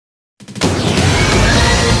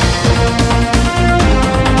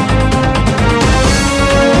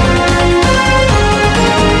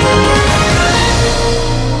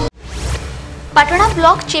Patna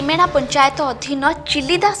block चेमेना panchayat अधीन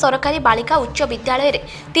चिलिदा सरकारी बालिका उच्च विद्यालय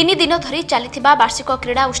में 3 दिन धरी चलता वार्षिक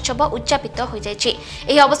क्रीड़ा उत्सव उद्यापित हो जाएगी।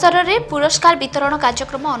 यह अवसर में पुरस्कार वितरण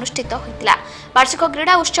कार्यक्रम अनुष्ठित होता। वार्षिक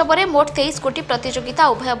क्रीड़ा उत्सव में मोट 23 गोटी प्रतियोगिता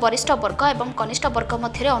उभय वरिष्ठ वर्ग और कनिष्ठ वर्ग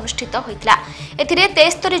मध्य अनुष्ठित होता। एथिरे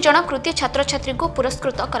 73 जन कृति छात्र छात्री को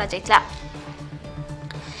पुरस्कृत करा।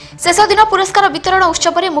 शेष दिन पुरस्कार वितरण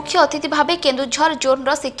उत्सव में मुख्य अतिथि भाव केन्दुझर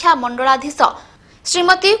जोन शिक्षा मंडलाधीश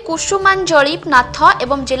श्रीमती कुसुमांजलि नाथ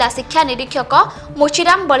एवं जिला शिक्षा निरीक्षक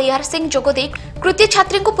मोचीराम बलियार सिंह जोगदे कृति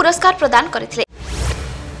छात्री को पुरस्कार प्रदान करथिले।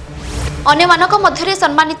 अन्य मानक मध्य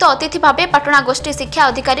सम्मानित अतिथि भावे पाटणा गोष्ठी शिक्षा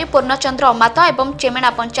अधिकारी पूर्णचंद्र अमात एवं चेमेना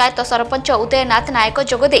पंचायत सरपंच उदयनाथ नायक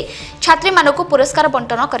जोगदे छात्री मानक पुरस्कार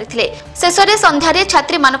बंटन करथिले। शेषरे संध्यारे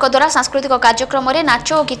छात्री मानक द्वारा सांस्कृतिक कार्यक्रम में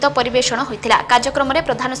नाच और गीत परिवेषण होइतिला। कार्यक्रम में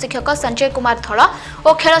प्रधान शिक्षक संजय कुमार धल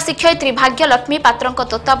और खेल शिक्षयित्री भाग्य लक्ष्मी पात्र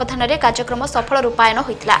तत्वावधान में कार्यक्रम सफल रूपायन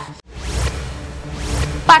होइतिला।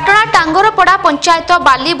 पाटणा टांगरपड़ा पंचायत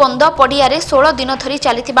बालीबंद पड़िया 16 दिन धरी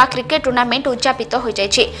चलता क्रिकेट टूर्नामेंट उद्यापित हो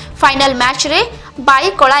जाएगी। फाइनल मैच रे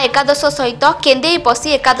बाईकला एकादश सहित केंदेई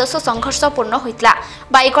पसी एकादश संघर्षपूर्ण होता।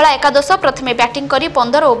 बाईकला एकादश प्रथमे बैटिंग करी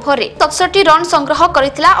 15 ओभर रे 67 रन संग्रह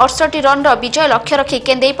करथिला। 68 रन विजय लक्ष्य रखी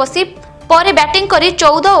केंदेई पसी पर बैटिंग करी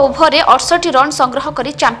 14 ओभर रे 68 रन संग्रह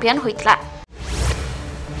करी चैंपियन होइतिला।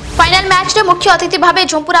 फाइनल मैच रे मुख्य अतिथि भावे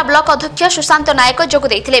झुंपुरा ब्लॉक अध्यक्ष सुशांत नायक जोग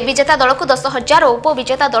देथिले। विजेता दल को 10,000 और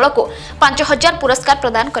उपविजेता दल को 5,000 पुरस्कार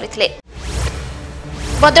प्रदान करथिले।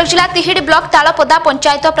 भद्रक जिला तिहिडी ब्लॉक तालपदा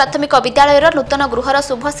पंचायत प्राथमिक विद्यालय नूतन गृहर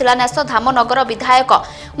शुभ शिलान्यास धामनगर विधायक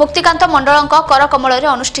मुक्तिकांत मंडलଙ୍କ कर कमल रे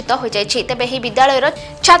अनुष्ठित हो जायछि। तेबे ही विद्यालय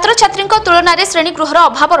छात्र छात्री तुलन में श्रेणी गृहर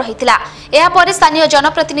अभाव रहितिला। एहा परे स्थानीय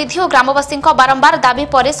जनप्रतिनिधि और ग्रामवासी बारंबार दाबी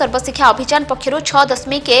पर सर्वशिक्षा अभियान पक्षरु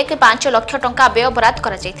 6.15 लाख टंका व्यय बराद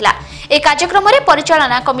करा जायतिला। ए कार्यक्रम में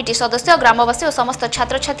परिचालना कमिटी सदस्य ग्रामवासी और समस्त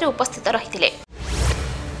छात्र छात्री उपस्थित रहितिले।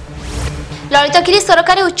 ललितगिरी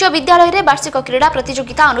सरकारी उच्च विद्यालय में वार्षिक क्रीड़ा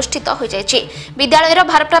प्रतियोगिता अनुष्ठित हो जाएगी। विद्यालय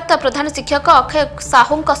भारप्राप्त प्रधान शिक्षक अक्षय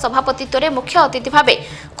साहू सभापतित्व में मुख्य अतिथि भावे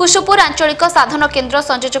कुशुपुर आंचलिक साधन केन्द्र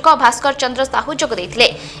संयोजक भास्कर चंद्र साहू जोग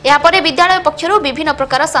देथिले। एहा परे विद्यालय पक्षरु विभिन्न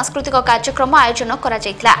प्रकार सांस्कृतिक कार्यक्रम आयोजन करा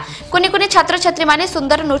जायतिला। कुनि कुनि छात्र छात्री माने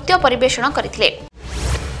सुंदर नृत्य परिवेषण करथिले।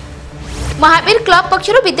 महावीर क्लब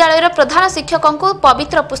पक्षरु विद्यालय प्रधान शिक्षकों को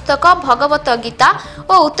पवित्र पुस्तक भगवत गीता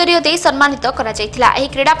और उत्तरीय दे सम्मानित करा जायतिला। एही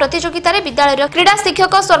क्रीड़ा प्रतियोगिता रे विद्यालय क्रीड़ा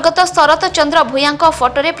शिक्षक स्वर्गत शरत चंद्र भूया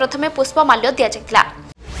फोटो रे प्रथमे पुष्पमाल्य दिया जायतिला।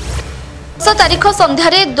 10 तारीख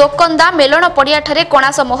संध्यारे दोकंदा मेलन पड़िया ठारे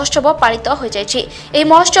कणास महोत्सव पालित हो जायछि। एही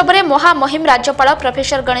महोत्सव रे महामहिम राज्यपाल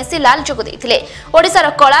प्रोफेसर गणेशी लाल जोग देथिले। ओडिसार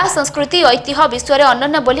कला संस्कृति ऐतिह्य विषय रे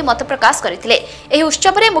अनन्य बोली मत प्रकाश करथिले। एही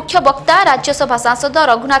उत्सव रे मुख्य वक्ता राज्यसभा सांसद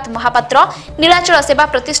रघुनाथ महापात्र, नीलाचल सेवा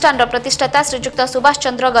प्रतिष्ठान प्रतिष्ठाता श्रीजुक्त सुभाष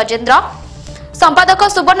चंद्र गजेन्द्र, संपादक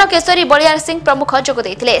सुवर्ण केशरी बलियार सिंह प्रमुख जोग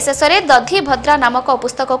देथिले। शेष में दधी भद्रा नामक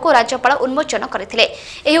पुस्तक को राज्यपाल उन्मोचन करथिले।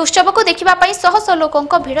 एही उत्सव को देखिबा पई शह शह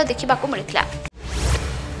लोकंक भीड़ देखिबाकू मिलिथिला।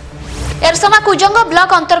 एरसमा कुजंग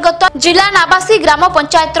ब्लॉक अंतर्गत जिला नाबासी ग्राम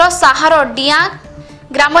पंचायत साहार डिया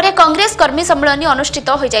ग्राम में कांग्रेस कर्मी सम्मेलन अनुष्ठित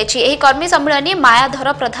हो जायछि। एही कर्मी सम्मेलन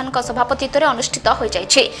मायाधर प्रधान सभापतित्व में अनुष्ठित हो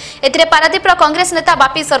जायछि। एथिरे पारादीप कांग्रेस नेता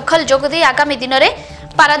बापी सरखल जोगदे आगामी दिन में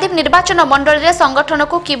पारादीप निर्वाचन मंडल रे संगठन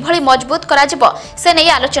को किभली मजबूत कराजिबो से नहीं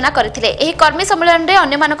आलोचना करथिले। एही कर्मी सम्मेलन रे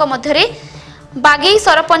अन्य मानक मध्यरे बागेई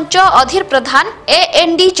सरपंच अधीर प्रधान,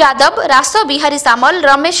 एएनडी यादव, रास बिहारी सामल,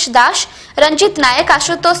 रमेश दास, रंजित नायक,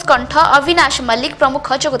 आशुतोष कंठ, अविनाश मल्लिक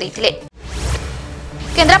प्रमुख जोग देथिले।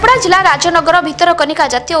 केन्द्रापड़ा जिला राजनगर भितरकनिका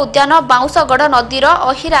जातीय उद्यान बाउंसगढ़ नदीर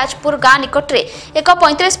अहिराजपुर गाँ निकटरे एक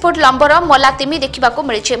 35 फुट लंबर मला तिमी देखा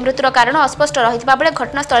मिली। मृत्युर कारण अस्पष्ट रहितबा बेले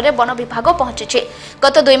घटनास्थल में वन विभाग पहुंची।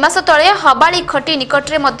 गत 2 मास तले हबाड़ी खटी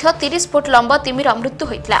निकटरे 30 फुट लंब तिमिर मृत्यु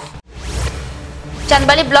होइतिला।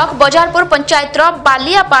 चांदबाली ब्लॉक बजारपुर पंचायत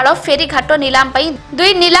बालियापाड़ फेरी घाट नीलाम पई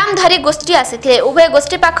 2 नीलामधारी गोष्ठी आसिथिले। उभय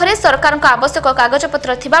गोष्ठी पाखरे सरकार आवश्यक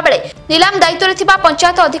कागजपत्र थिबा बेले नीलाम दायित्व थिबा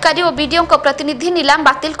पंचायत अधिकारी और बीडीओ प्रतिनिधि नीलाम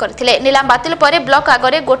बातिल करथिले। नीलाम बातिल परे ब्लॉक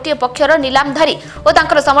आगरे गोटिए पक्षर नीलामधारी और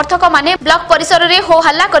तांकर समर्थक माने ब्लॉक परिसर रे हो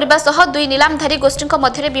हल्ला करबा सह 2 नीलामधारी गोष्ठी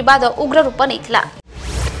मध्य विवाद उग्र रूप नेइथिला।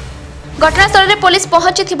 घटनास्थल में पुलिस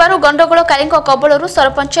पहुंची गंडगोलकारी कबलू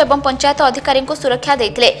सरपंच एवं पंचायत अधिकारी को सुरक्षा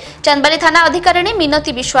देते। चांदबाली थाना अधिकारिणी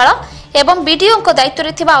मिनती विश्वाल एवं बीडीओ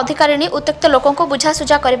दायित्व थिबा अधिकारिणी उत्त्यक्त लोकों को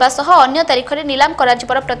बुझासुझा करने सह अन्य तारीख में नीलाम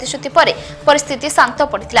कर प्रतिश्रुति पर परिस्थिति शांत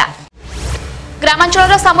पड़ा।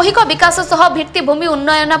 ग्रामांचल सामूहिक विकास सह भित्तिभूमि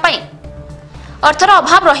उन्नयन अर्थर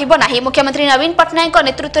अभाव रहिबो नाही। मुख्यमंत्री नवीन पट्टनायक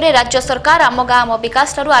नेतृत्व में राज्य सरकार आम गाँव आम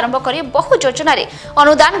विकास ठारू आरंभ कर बहु योजन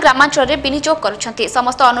अनुदान ग्रामांचल में विनियोग करुछंती।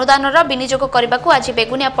 समस्त अनुदान विनियोग करने को आज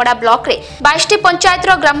बेगुनियापड़ा ब्लॉक रे 22 पंचायत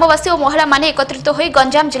ग्रामवासी और महिला माने एकत्रित होई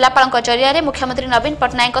गंजाम जिलापाल जरिया मुख्यमंत्री नवीन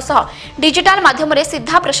पट्टनायक डिजिटाल माध्यम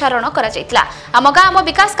सीधा प्रसारण करा जायतिला। आम गाँव आम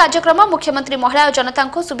विकास कार्यक्रम मुख्यमंत्री महिला और जनता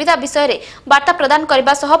को सुविधा विषय में वार्ता प्रदान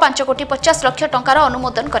करने सह 5 कोटी 50 लाख टंकार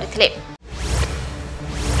अनुमोदन करथिले।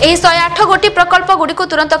 एही 108 गोटी प्रकल्प गुडी को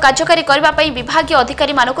तुरंत कार्यकारी करने विभागीय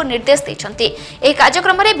अधिकारी मानक निर्देश देछंती। एही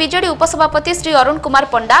कार्यक्रम में बीजेडी उपसभापति श्री अरुण कुमार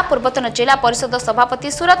पंडा, पूर्वतन जिला परिषद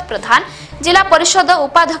सभापति सूरत प्रधान, जिला परिषद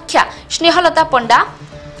उपाध्यक्षा स्नेहलता पंडा,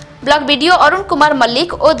 ब्लॉक बीडीओ अरुण कुमार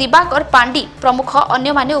मल्लिक और दिवाकर पांडी प्रमुख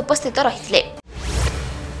अन्य माने उपस्थित रहिथिले।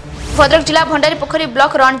 भद्रक जिला भंडारी पोखरी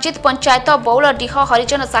ब्लॉक रणजित पंचायत बौलडीह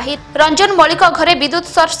हरिजन साही रंजन मौलिक घरे विद्युत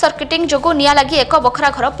सर्ट सर्किटिंग जोगु निया लगी एक बखरा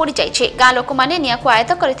घर पोड़ी जाइछे। गाँ लोक माने निया को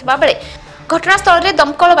आयत्त करथिबा बेले घटनास्थल में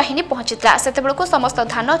दमकल बाहिनी पहुंचीला। सेतेबेलको समस्त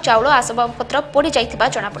धान चाउल आसबाबपत्र पोड़ी जाइथिबा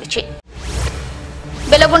जणा पड़िछे।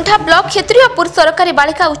 बेलगुंठा ब्लॉक क्षेत्रीयपुर सरकारी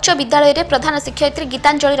बालिका उच्च विद्यालय रे प्रधान शिक्षयित्री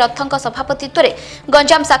गीतांजलि रथंक सभापतित्व में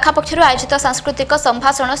गंजाम शाखा पक्षर आयोजित सांस्कृतिक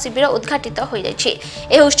संभाषण शिविर उद्घाटित हो जाइछि।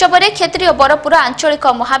 एही उत्सव में क्षेत्रीय बरपुर आंचलिक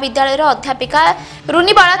महाविद्यालय अध्यापिका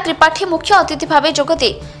रुनिबाला त्रिपाठी मुख्य अतिथि भाव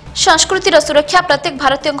जोगदे संस्कृतिर सुरक्षा प्रत्येक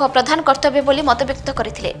भारतीय प्रधान कर्तव्य बोली मत व्यक्त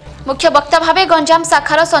करथिले। मुख्य वक्ता भावे गंजाम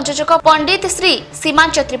शाखार संयोजक पंडित श्री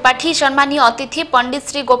सीमांच त्रिपाठी, सम्मानीय अतिथि पंडित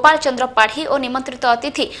श्री गोपाल चंद्र पाढ़ी और निमंत्रित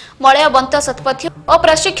अतिथि मलयवंत शतपथी और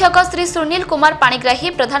प्रशिक्षक श्री सुनील कुमार पाणिग्राही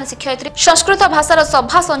प्रधान शिक्षयित्री संस्कृत भाषार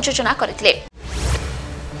सभा संयोजना करथिले।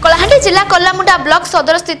 कलाहांडी जिला कल्लामुंडा ब्लॉक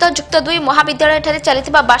सदर स्थित युक्त 2 महाविद्यालय ठारे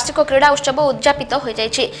चलिथिबा वार्षिक क्रीड़ा उत्सव उद्यापित हो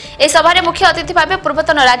जाइछि। ए सभा रे मुख्य अतिथि भावे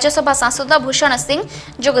पूर्वतन राज्यसभा सांसद भूषण सिंह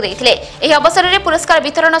जोग देथिले। एही अवसर रे पुरस्कार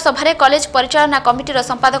वितरण सभा रे कॉलेज परिचालना कमिटीर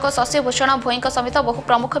संपादक शशि भूषण भोईक समेत बहु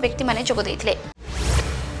प्रमुख व्यक्ति माने जोग देथिले।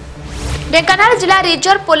 ढेंकानाल जिला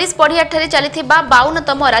रिजर्व पुलिस पड़िया ठारे चलिथिबा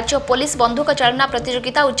 52तम राज्य पुलिस बंदूक चालना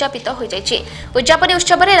प्रतियोगिता उद्यापित हो जाइछि। उद्यापनी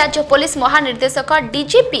उत्सव में राज्य पुलिस महानिर्देशक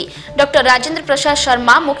डीजीपी डॉक्टर राजेंद्र प्रसाद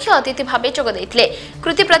शर्मा मुख्य अतिथि भावे जोग देथिले।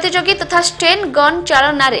 कृति प्रतियोगी तथा स्टेन गन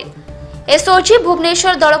चालना रे एसओजी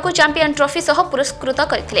भुवनेश्वर दल को चैंपियन ट्रॉफी सह पुरस्कृत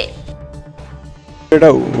करथिले। एटा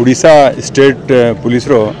ओडिशा स्टेट पुलिस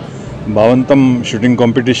रो 52तम शूटिंग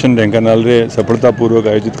कंपटीशन ढेंकानाल रे सफलतापूर्वक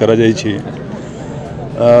आयोजित करा जाइछि।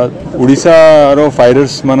 ओडिशा रो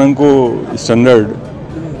फायरर्स मानन को स्टैंडर्ड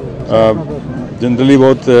जनरली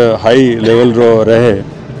बहुत हाई लेवल रो रहे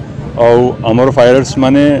और आमर फायरर्स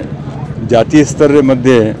माने जातीय स्तर रे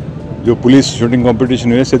मध्य जो पुलिस शूटिंग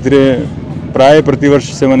कंपटीशन हुए से प्राय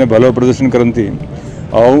प्रतिवर्ष से माने भलो प्रदर्शन करती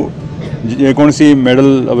और जेकोसी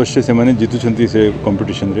मेडल अवश्य से माने जीतुछंती से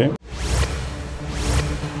कंपटीशन रे।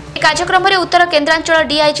 कार्यक्रम में उत्तर केन्द्रांचल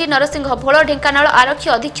डीआईजी नरसिंह भोल, ढेंकानाल आरक्षी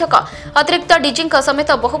अधीक्षक अतिरिक्त डीजी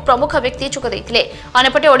समेत बहु प्रमुख व्यक्ति जोग देथिले।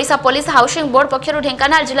 अन्यपटे Odisha police housing board पक्षर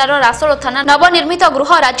Dhenkanal जिलार रासोल थाना नवनिर्मित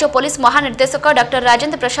गृह राज्य पुलिस महानिर्देशक डॉक्टर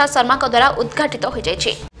राजेंद्र प्रसाद शर्मा द्वारा उद्घाटित हो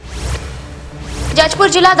जाइछि। जाजपुर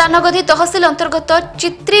जिला दानगदी तहसिल अंतर्गत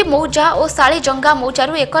चित्री मौजा और सालीजंगा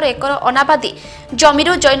मौजारू एकर एकर अनाबादी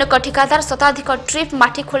जमीरू जैनक ठिकादार शताधिक ट्रिप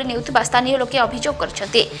माटी खोली नेउथिबा स्थानीय लोके अभियोग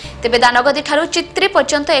करछन्ते। तेबे दानगदी ठारू चित्री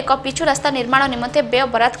पर्यंत एक पिचु रास्ता निर्माण निमंते व्यय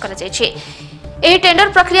बराद करा जायछि। एही टेंडर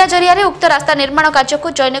प्रक्रिया जरिया रे उक्त रास्ता निर्माण कार्य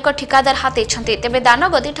को जैनक ठिकादार हातेछन्ते। तेबे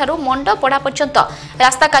दानगदी ठारू मंड पड़ा पर्यंत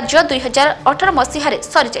रास्ता कार्य 2018 मसीह रे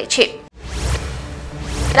सरी जायछि।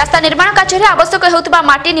 रास्ता निर्माण कार्य में आवश्यक होता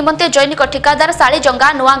माटी निमंते जैनिक ठिकादार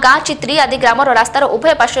सालीजंगा नुआगाँ चित्री आदि ग्रामर रास्तार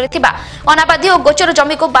उभय पार्श्व अनाबादी और गोचर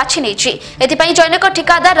जमी को बाछि नेछि। एथिपाई जैनिक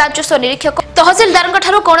ठिकादार राजस्व निरीक्षक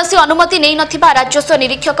तहसिलदार कौनसी अनुमति नहीं नथिबा राजस्व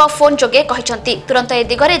निरीक्षक फोन जोगे कहिसंती। तुरंत ए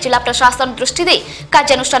दिगरे जिला प्रशासन दृष्टि दे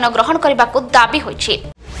कार्यानुष्ठान ग्रहण करने को दाबी होइछि।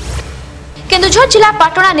 केन्दुझर जिला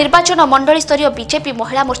पाटणा निर्वाचन मंडली स्तरीय बीजेपी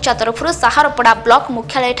महिला मोर्चा तरफ साहारपड़ा ब्लॉक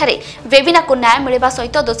मुख्यालय ठारे बेबिना को न्याय मिलवा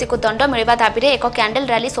सहित दोषी को दंड मिलवा दाबी एक कैंडल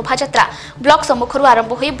रैली शोभायात्रा ब्लॉक सम्मुखर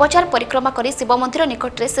आरंभ हो बजार परिक्रमा कर शिव मंदिर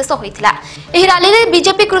निकट में शेष होता। यह रैली में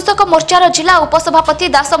बीजेपी कृषक मोर्चार जिला उपसभापति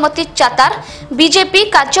दासमती चातार, बीजेपी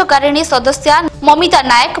कार्यकारिणी सदस्या ममिता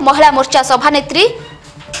नायक, महिला मोर्चा सभानेत्री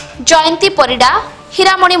जयंती परिडा,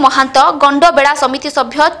 हीरामणि महांत, गंडबेड़ा समिति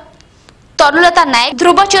सभ्य तरुलता नायक,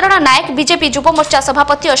 ध्रुवचरण नायक, बीजेपी युव मोर्चा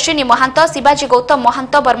सभापति अश्विनी महांत, शिवाजी गौतम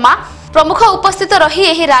महांत वर्मा प्रमुख उपस्थित रही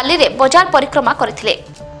एही रैली रे बजार परिक्रमा करथिले।